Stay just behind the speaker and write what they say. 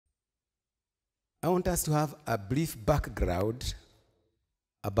I want us to have a brief background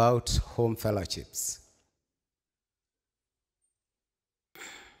about home fellowships.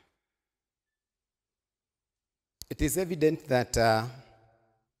 It is evident that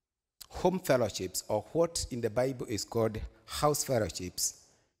home fellowships, or what in the Bible is called house fellowships,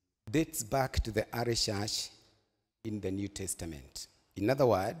 dates back to the early church in the New Testament. In other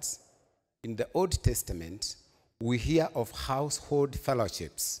words, in the Old Testament, we hear of household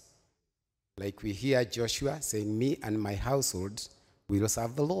fellowships. Like we hear Joshua saying, "Me and my household will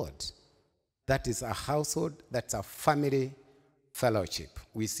serve the Lord." That is a household, that's a family fellowship.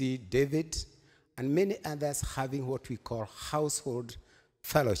 We see David and many others having what we call household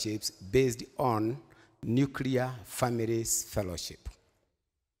fellowships based on nuclear families fellowship.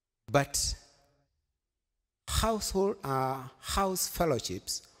 But house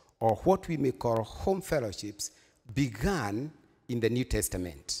fellowships, or what we may call home fellowships, began in the New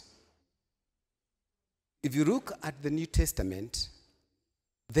Testament. If you look at the New Testament,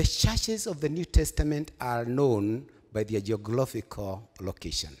 the churches of the New Testament are known by their geographical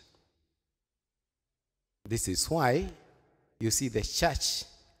location. This is why you see the church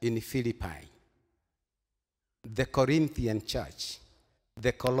in Philippi, the Corinthian church,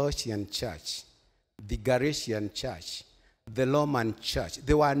 the Colossian church, the Galatian church, the Roman church.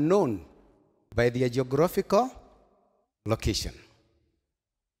 They were known by their geographical location.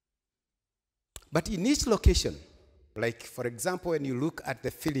 But in each location, like for example, when you look at the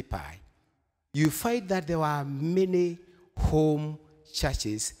Philippi, you find that there were many home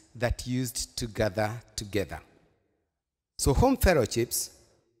churches that used to gather together. So home fellowships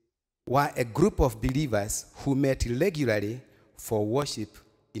were a group of believers who met regularly for worship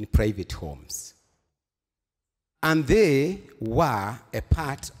in private homes. And they were a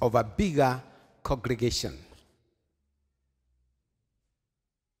part of a bigger congregation.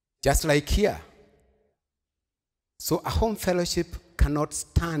 Just like here. So a home fellowship cannot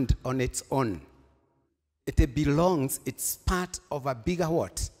stand on its own. It belongs, it's part of a bigger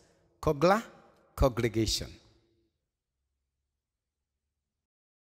what? Congregation.